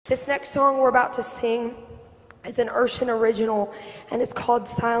This next song we're about to sing is an Urshan original, and it's called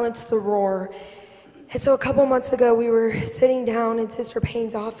Silence the Roar. And so a couple months ago, we were sitting down in Sister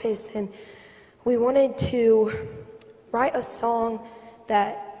Payne's office, and we wanted to write a song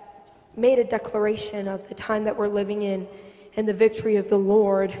that made a declaration of the time that we're living in and the victory of the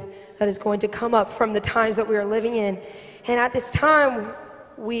Lord that is going to come up from the times that we are living in. And at this time,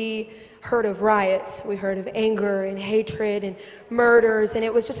 we heard of riots, we heard of anger and hatred and murders, and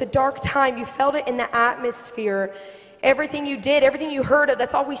it was just a dark time. You felt it in the atmosphere. Everything you did, everything you heard of,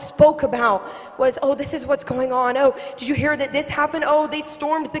 that's all we spoke about was, oh, this is what's going on. Oh, did you hear that this happened? Oh, they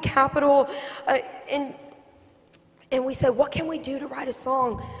stormed the Capitol. And we said, what can we do to write a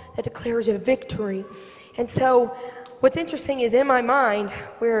song that declares a victory? And so what's interesting is in my mind,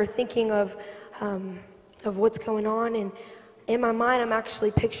 we're thinking of what's going on, and in my mind, I'm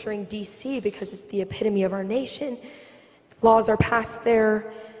actually picturing DC because it's the epitome of our nation. Laws are passed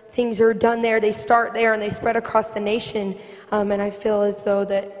there, things are done there, they start there and they spread across the nation. And I feel as though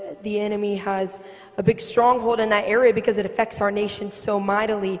that the enemy has a big stronghold in that area because it affects our nation so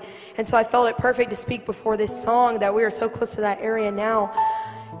mightily. And so I felt it perfect to speak before this song that we are so close to that area now.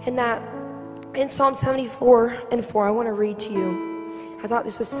 And that in Psalm 74:4, I want to read to you. I thought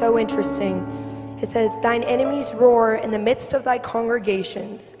this was so interesting. It says, thine enemies roar in the midst of thy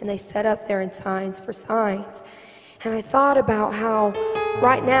congregations, and they set up their signs for signs. And I thought about how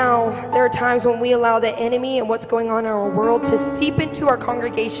right now there are times when we allow the enemy and what's going on in our world to seep into our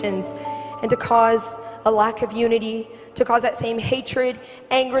congregations and to cause a lack of unity, to cause that same hatred,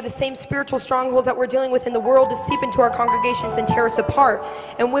 anger, the same spiritual strongholds that we're dealing with in the world to seep into our congregations and tear us apart.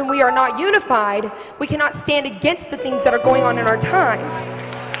 And when we are not unified, we cannot stand against the things that are going on in our times.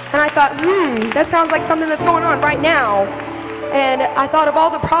 And I thought, that sounds like something that's going on right now. And I thought of all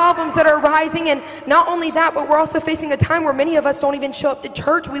the problems that are rising, and not only that, but we're also facing a time where many of us don't even show up to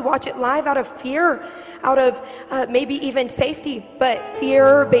church. We watch it live out of fear, out of maybe even safety, but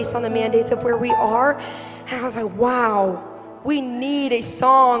fear based on the mandates of where we are. And I was like, wow, we need a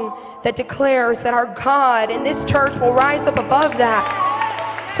song that declares that our God in this church will rise up above that.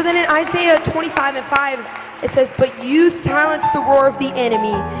 So then in Isaiah 25:5, it says, but you silence the roar of the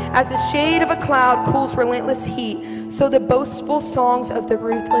enemy, as the shade of a cloud cools relentless heat, so the boastful songs of the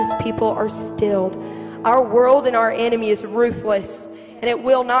ruthless people are stilled. Our world and our enemy is ruthless, and it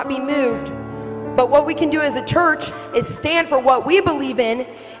will not be moved. But what we can do as a church is stand for what we believe in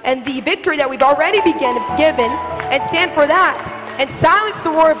and the victory that we've already been given, and stand for that. And silence the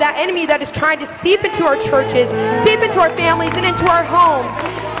roar of that enemy that is trying to seep into our churches, seep into our families, and into our homes.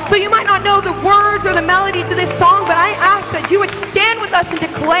 So you might not know the words or the melody to this song, but I ask that you would stand with us and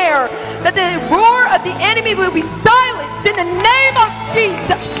declare that the roar of the enemy will be silenced in the name of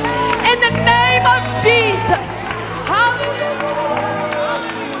Jesus. In the name of Jesus. Hallelujah.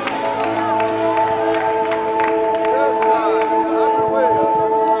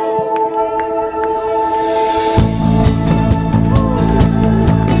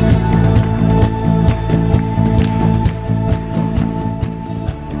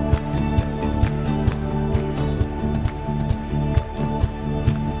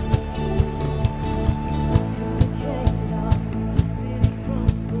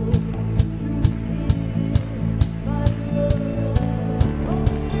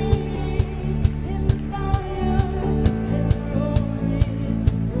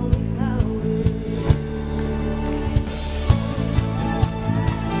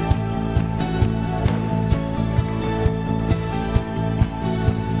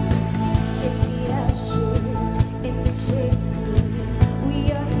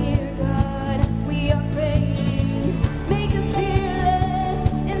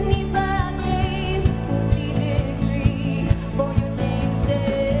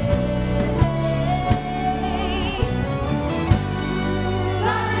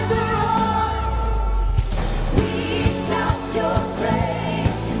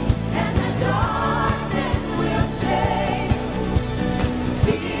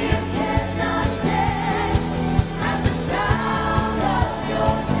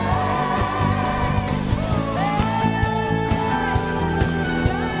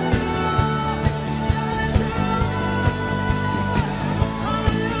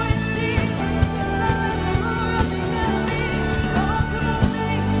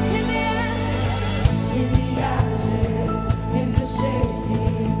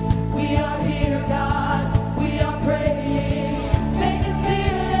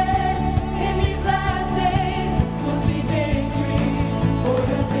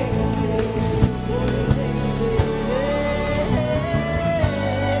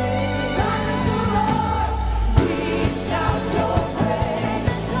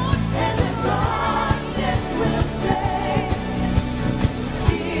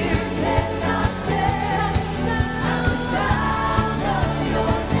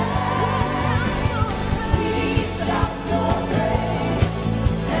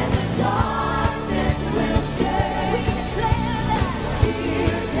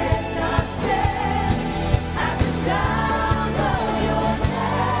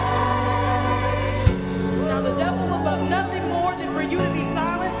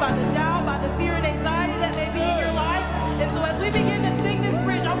 by the doubt, by the fear and anxiety that may be in your life. And so as we begin to sing this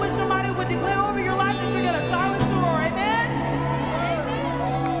bridge, I wish somebody would declare over your life that you're going to silence the roar. Amen?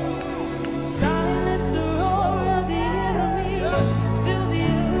 Silence the roar of the enemy. Fill the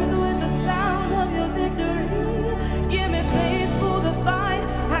earth with the sound of your victory. Give me faith for the fight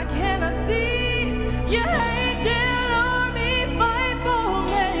I cannot see. Your angel armies fight for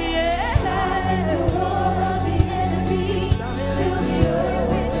me. Silence the roar of the enemy. Fill the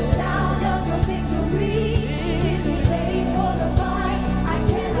earth with the sound of your victory. Give me faith for the fight I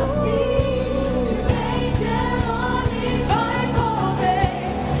cannot see. Your angel armies fight for me.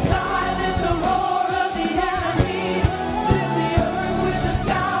 Silence the roar of the enemy. Fill the earth with the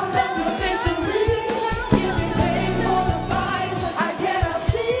sound of your victory. Give me faith for the fight I cannot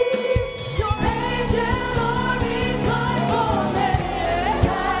see. Your angel armies fight for me.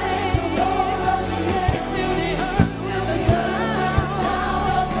 Silence the roar of the enemy. Fill the earth with the sound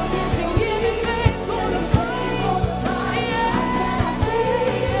of your victory. Give me faith for the fight I cannot see.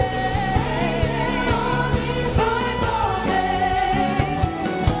 Fight for me.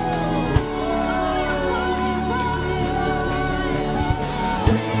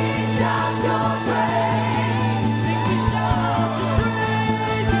 Shout your praise. Sing we shout your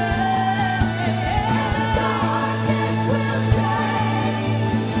praise. Darkness will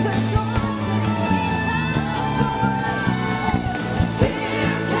shake. The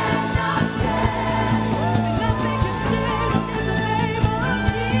fear cannot stand. Nothing can stand against the name of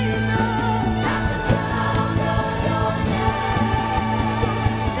Jesus. At the sound of your name,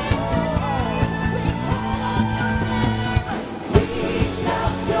 we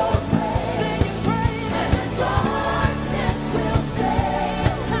shout your praise. Sing and praise. And the darkness will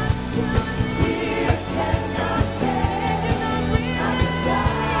shake. Fear cannot stand. At the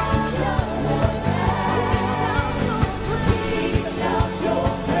sound of your name, we shout your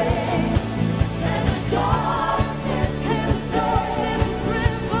praise. And the darkness will shake.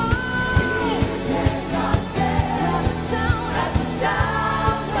 Cannot stand. At the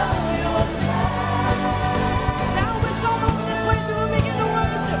sound of your Now wish all over this place we will begin to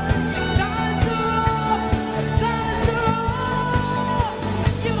worship. Sing silence the roar, silence the roar.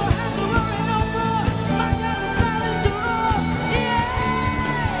 You don't have to worry no more. My God will silence the roar.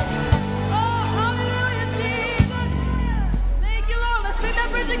 Yeah. Oh, hallelujah, Jesus. Thank you, Lord. Let's sing that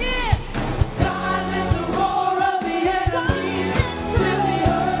bridge again. Silence the roar of the enemy. Fill the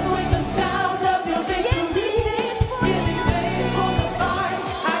earth with the sound of your victory. Give me faith for the fight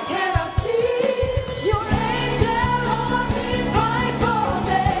I cannot see. Your angel armies fight for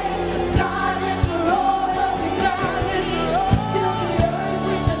me. Silence the roar of the enemy. Fill the earth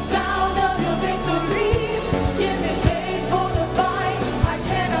with the sound of your victory. Give me faith for the fight I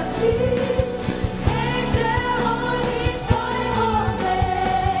cannot see. Angel armies fight for me.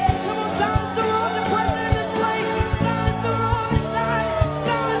 Come on, silence the roar of depression in this place. Silence the roar of anxiety.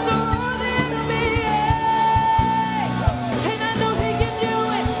 Silence the roar of the enemy. And I know He can do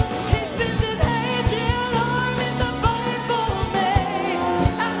it. He sends His angel armies to fight for me.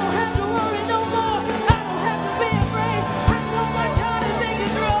 I don't have to worry no more. I don't have to be afraid. I know my God is in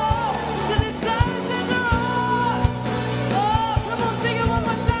control. 'Cause He silences the roar. Oh, come on, sing it one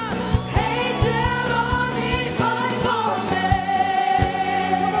more time. Angel armies fight for me.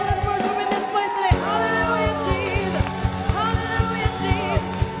 Come on, let's worship in this place today. Hallelujah, Jesus. Hallelujah,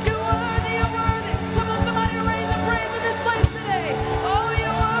 Jesus. You're worthy, you're worthy. Come on, somebody raise a praise in this place today. Oh,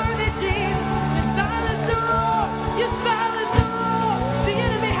 you're worthy, Jesus. You silence the roar. You silence the roar. The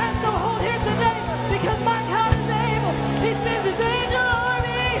enemy has no hold here today because my God is able. He sends His angel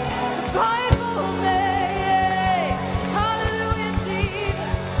armies to fight for me. Hallelujah,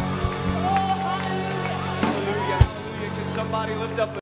 Jesus. Oh, hallelujah. Hallelujah. Hallelujah. Can somebody lift up